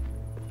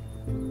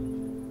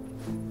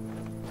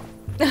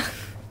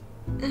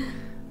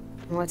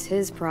 What's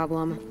his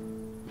problem?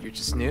 You're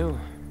just new.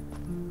 I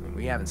mean,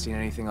 we haven't seen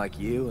anything like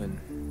you in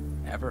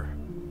ever.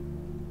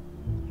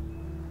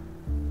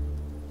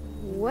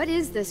 What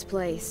is this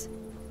place?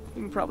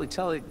 You can probably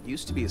tell it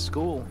used to be a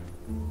school.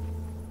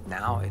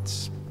 Now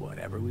it's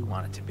whatever we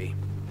want it to be.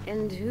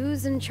 And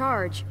who's in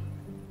charge?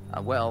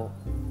 Well,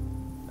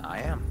 I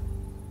am.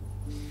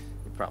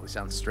 It probably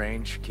sounds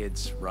strange,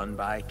 kids run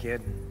by a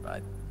kid,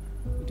 but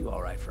we do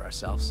all right for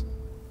ourselves.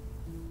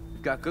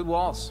 We've got good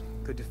walls,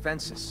 good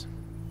defenses,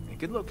 and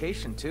good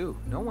location too.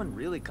 No one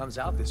really comes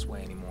out this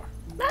way anymore.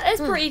 That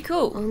is pretty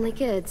cool. Only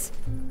kids.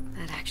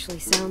 That actually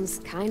sounds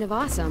kind of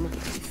awesome. You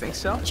think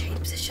so? Change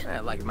position.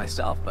 I like it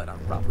myself, but I'm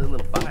probably a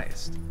little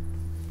biased.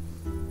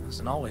 It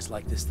wasn't always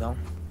like this, though.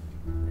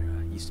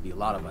 There used to be a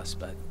lot of us,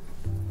 but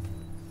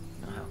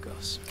you know how it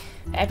goes.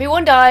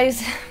 Everyone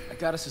dies. I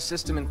got us a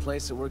system in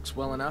place that works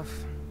well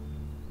enough.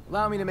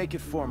 Allow me to make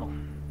it formal.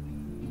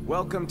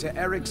 Welcome to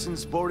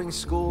Erickson's boarding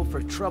school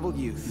for troubled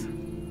youth.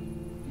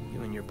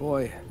 You and your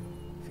boy,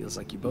 feels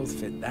like you both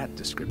fit that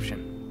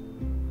description.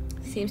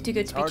 Seems too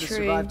good It's to be hard to true.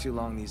 survive too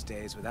long these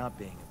days without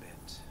being a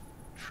bit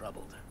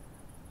troubled.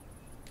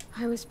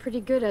 I was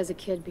pretty good as a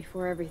kid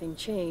before everything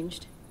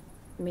changed.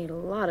 Made a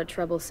lot of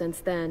trouble since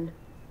then.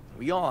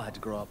 We all had to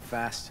grow up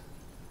fast.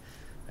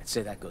 I'd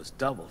say that goes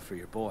double for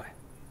your boy.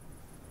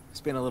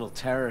 There's been a little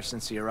terror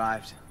since he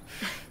arrived.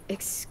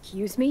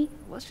 Excuse me?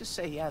 Let's just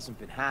say he hasn't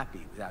been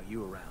happy without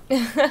you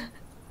around.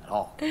 At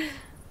all.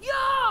 Yo!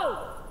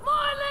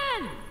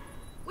 Marlin!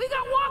 We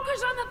got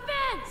walkers on the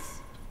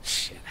fence!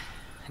 Shit.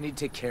 I need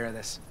to take care of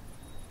this.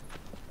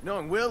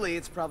 Knowing Willie,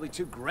 it's probably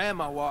 2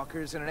 grandma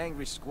walkers and an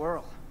angry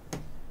squirrel.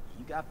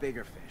 You got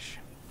bigger fish.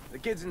 The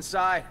kid's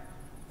inside.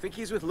 Think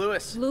he's with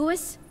Lewis.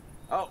 Lewis?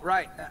 Oh,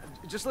 right.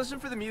 Just listen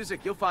for the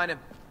music. You'll find him.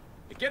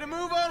 Get a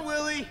move on,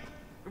 Willie!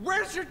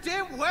 Where's your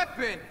damn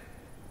weapon?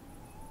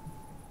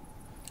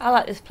 I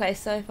like this place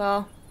so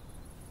far.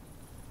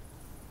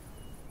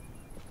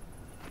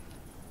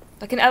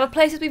 Like in other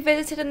places we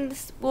visited in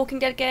this Walking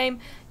Dead game,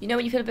 you know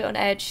when you feel a bit on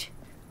edge.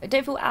 I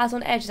don't feel as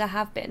on edge as I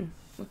have been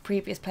with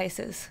previous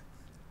places.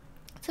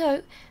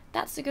 So,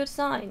 that's a good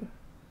sign.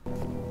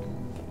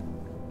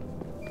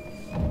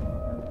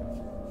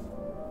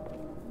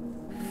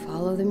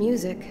 Follow the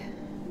music.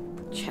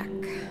 Check.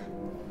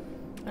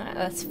 Alright,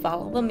 let's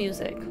follow the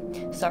music.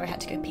 Sorry, I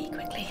had to go pee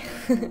quickly.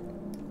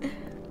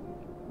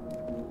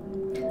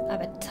 I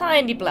have a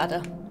tiny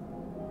bladder.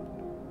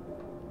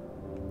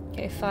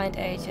 Go find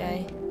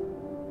AJ.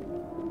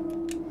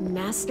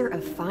 Master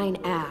of fine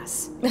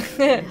ass.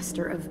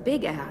 Master of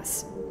big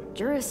ass.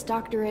 Juris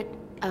Doctorate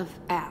of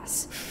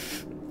ass.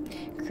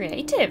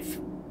 Creative.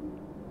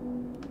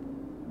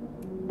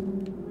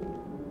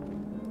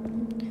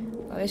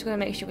 I just want to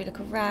make sure we look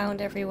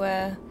around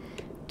everywhere.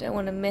 Don't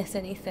want to miss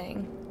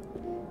anything.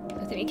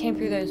 I think we came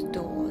through those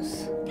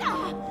doors.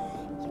 Ah,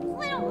 you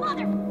little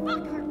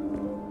motherfucker!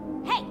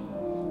 Hey!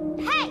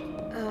 Hey!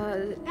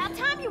 About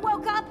time you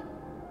woke up!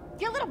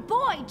 Your little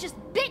boy just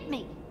bit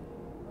me!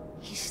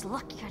 He's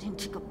lucky I didn't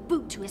take a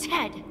boot to his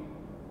head.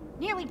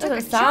 Nearly took Doesn't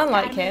a sound chunk out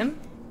like of me. him.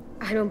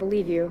 I don't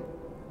believe you.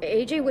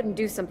 AJ wouldn't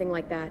do something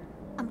like that.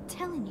 I'm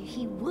telling you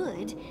he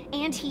would,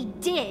 and he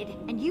did,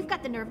 and you've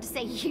got the nerve to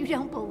say you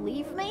don't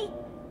believe me?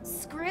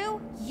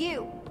 Screw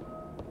you.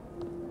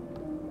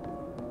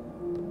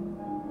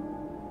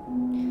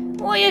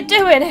 What are you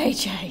doing,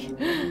 AJ?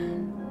 So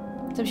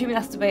I'm assuming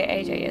that's the way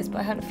AJ is, but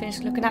I haven't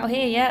finished looking out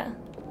here yet.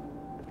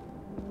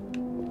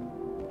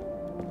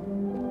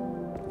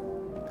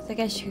 So I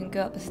guess you can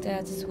go up the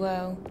stairs as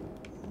well.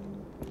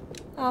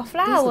 Oh, These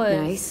flowers. look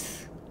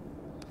nice.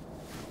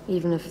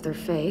 Even if they're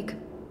fake.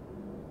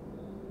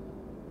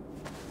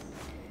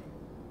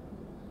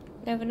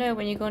 Never know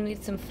when you're going to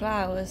need some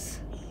flowers.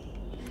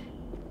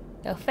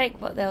 They'll fake,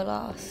 but they'll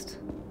last.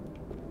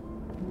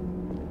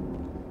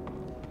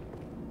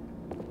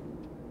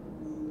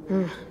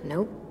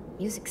 Nope.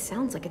 Music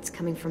sounds like it's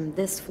coming from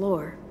this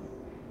floor.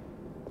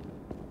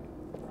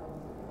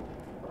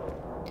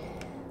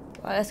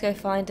 Right, let's go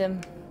find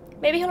him.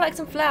 Maybe he'll like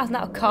some flowers and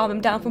that'll calm him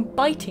down from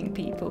biting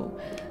people.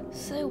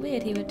 So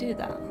weird he would do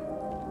that.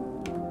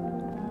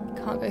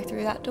 Can't go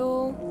through that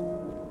door.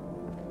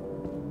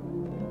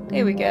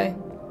 Here we go.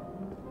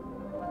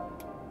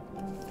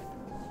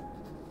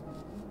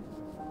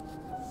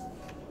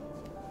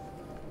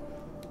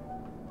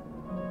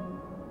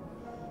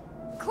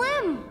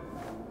 Clem!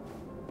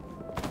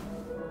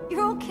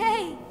 You're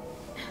okay.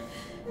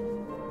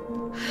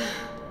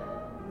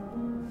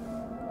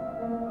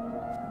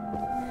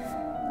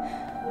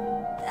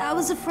 I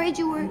was afraid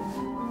you were...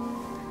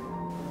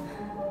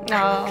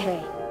 No.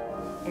 Okay.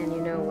 And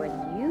you know what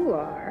you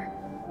are?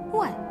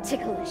 What?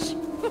 Ticklish.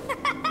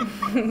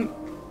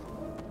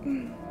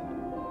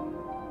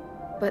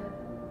 But...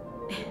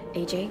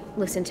 AJ,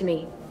 listen to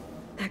me.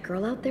 That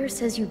girl out there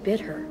says you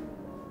bit her.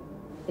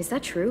 Is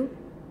that true?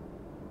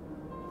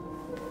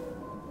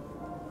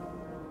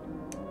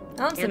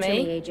 Answer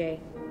me. AJ.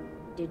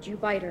 Did you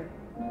bite her?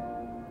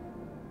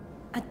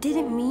 I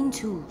didn't mean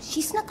to.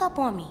 She snuck up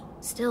on me.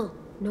 Still,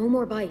 no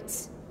more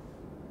bites.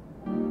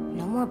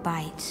 No more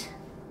bites.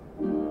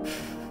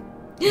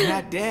 You're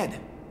not dead.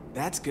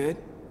 That's good.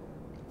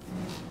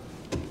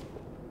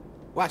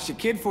 Watch your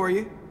kid for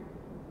you.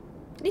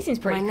 He seems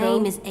pretty My cool.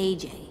 name is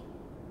AJ.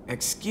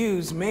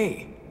 Excuse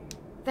me.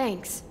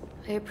 Thanks.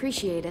 I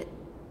appreciate it.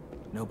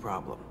 No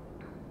problem.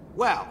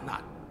 Well,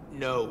 not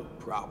no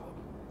problem.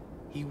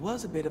 He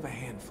was a bit of a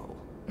handful.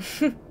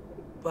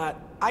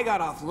 But I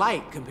got off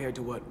light compared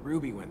to what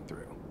Ruby went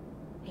through.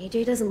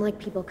 AJ doesn't like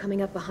people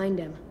coming up behind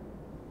him.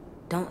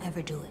 Don't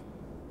ever do it.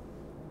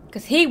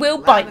 Because he will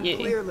Loud bite and you.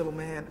 clear, little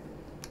man.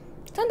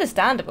 It's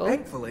understandable.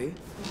 Thankfully,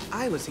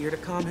 I was here to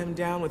calm him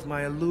down with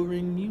my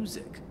alluring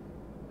music.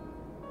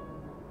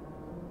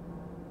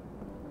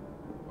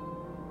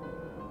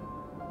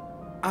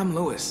 I'm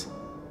Lewis.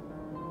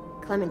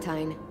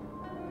 Clementine.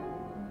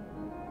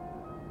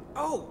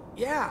 Oh,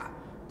 yeah.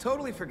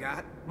 Totally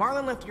forgot.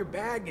 Marlon left your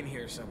bag in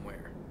here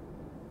somewhere.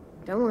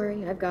 Don't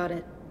worry, I've got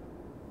it.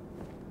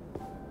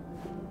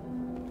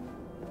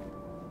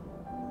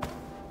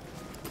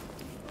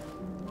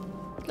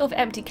 A lot of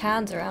empty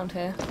cans around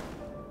here.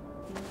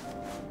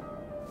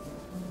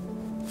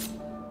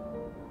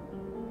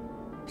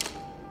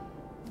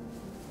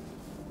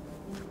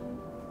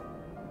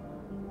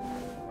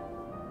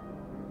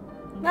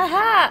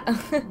 Aha!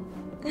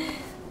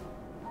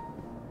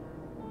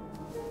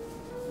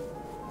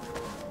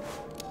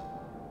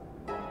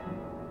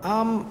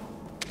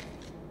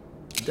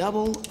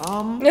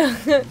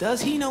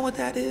 Does he know what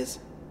that is?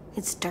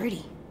 It's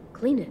dirty.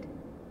 Clean it.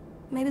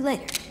 Maybe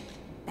later.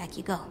 Back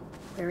you go.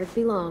 Where it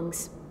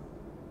belongs.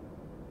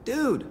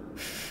 Dude,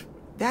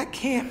 that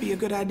can't be a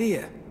good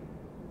idea.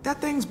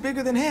 That thing's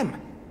bigger than him.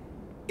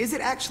 Is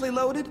it actually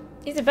loaded?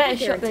 He's a better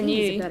shot than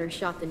He's a you. better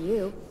shot than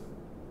you.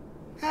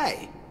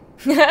 Hey.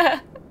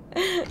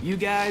 You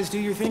guys do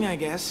your thing, I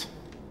guess.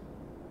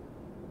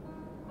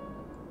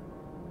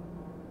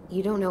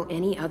 You don't know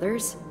any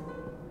others?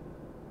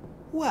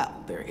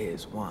 Well, there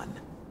is one.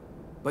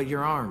 But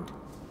you're armed.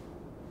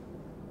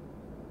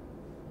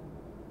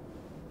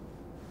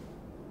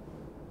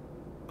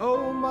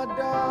 Oh, my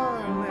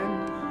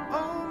darling.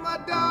 Oh, my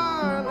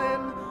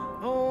darling.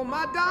 Oh,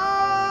 my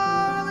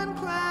darling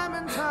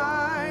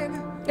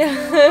Clementine.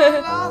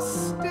 You're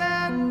lost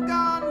and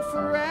gone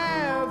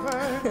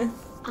forever.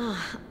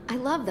 Ah, I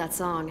love that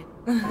song.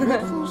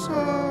 Dreadful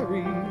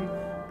sorry,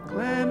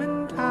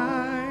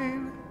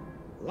 Clementine.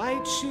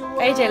 Light she was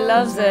AJ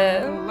loves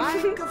it.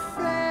 like a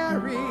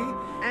fairy,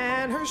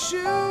 and her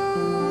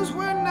shoes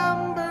were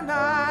number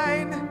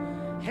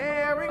 9.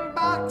 Herring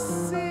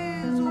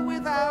boxes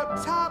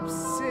without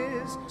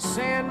topses,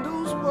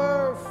 sandals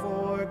were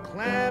for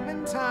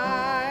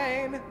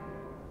Clementine.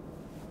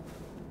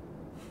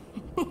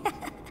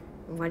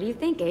 What do you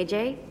think,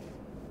 AJ?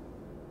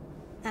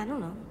 I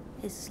don't know.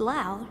 It's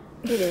loud.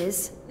 It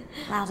is.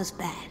 Loud is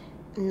bad.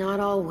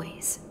 Not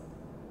always.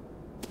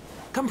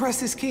 Come press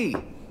this key.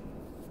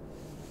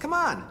 Come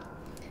on.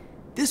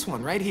 This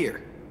one right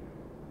here.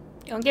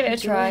 Go on, give it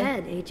a try. Go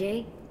ahead,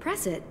 AJ.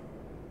 Press it.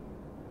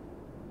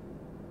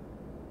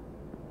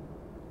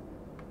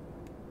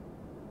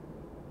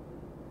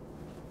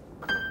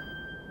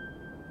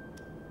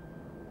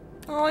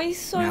 Oh, he's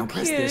so Now cute.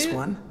 press this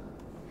one.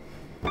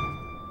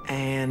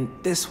 And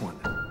this one.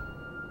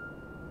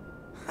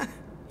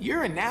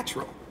 You're a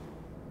natural.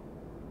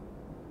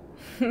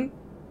 Hey!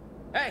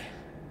 Have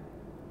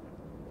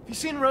you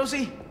seen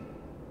Rosie?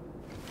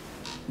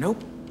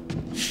 Nope.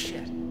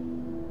 Shit.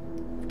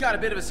 We've got a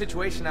bit of a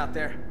situation out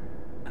there.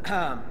 Need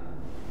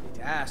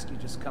to ask you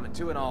just coming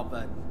to and all,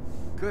 but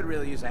could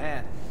really use a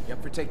hand. You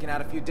up for taking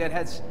out a few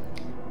deadheads?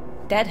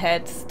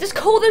 Deadheads. Just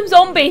call them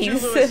zombies. You,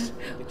 Lewis.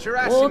 Get your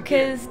ass in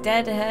Walkers,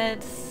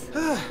 deadheads.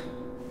 gear.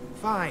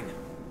 Fine.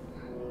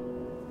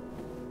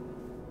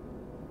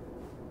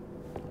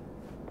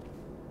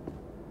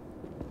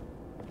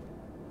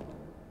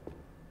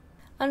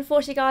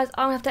 Unfortunately, guys,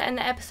 I'm going to have to end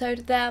the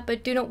episode there,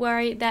 but do not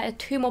worry, there are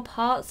 2 more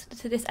parts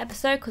to this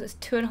episode because it's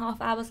 2.5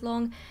 hours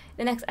long.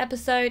 The next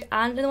episode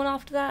and the one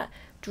after that,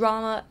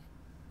 drama,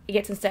 it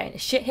gets insane.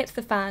 Shit hits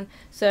the fan,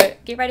 so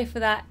get ready for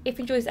that. If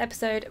you enjoyed this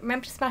episode,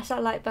 remember to smash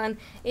that like button.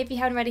 If you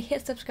haven't already,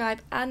 hit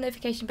subscribe and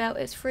notification bell.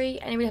 It's free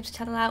and it really helps the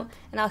channel out,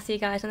 and I'll see you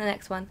guys on the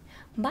next one.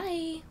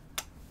 Bye!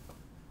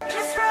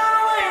 Just run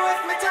away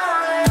with me,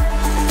 darling.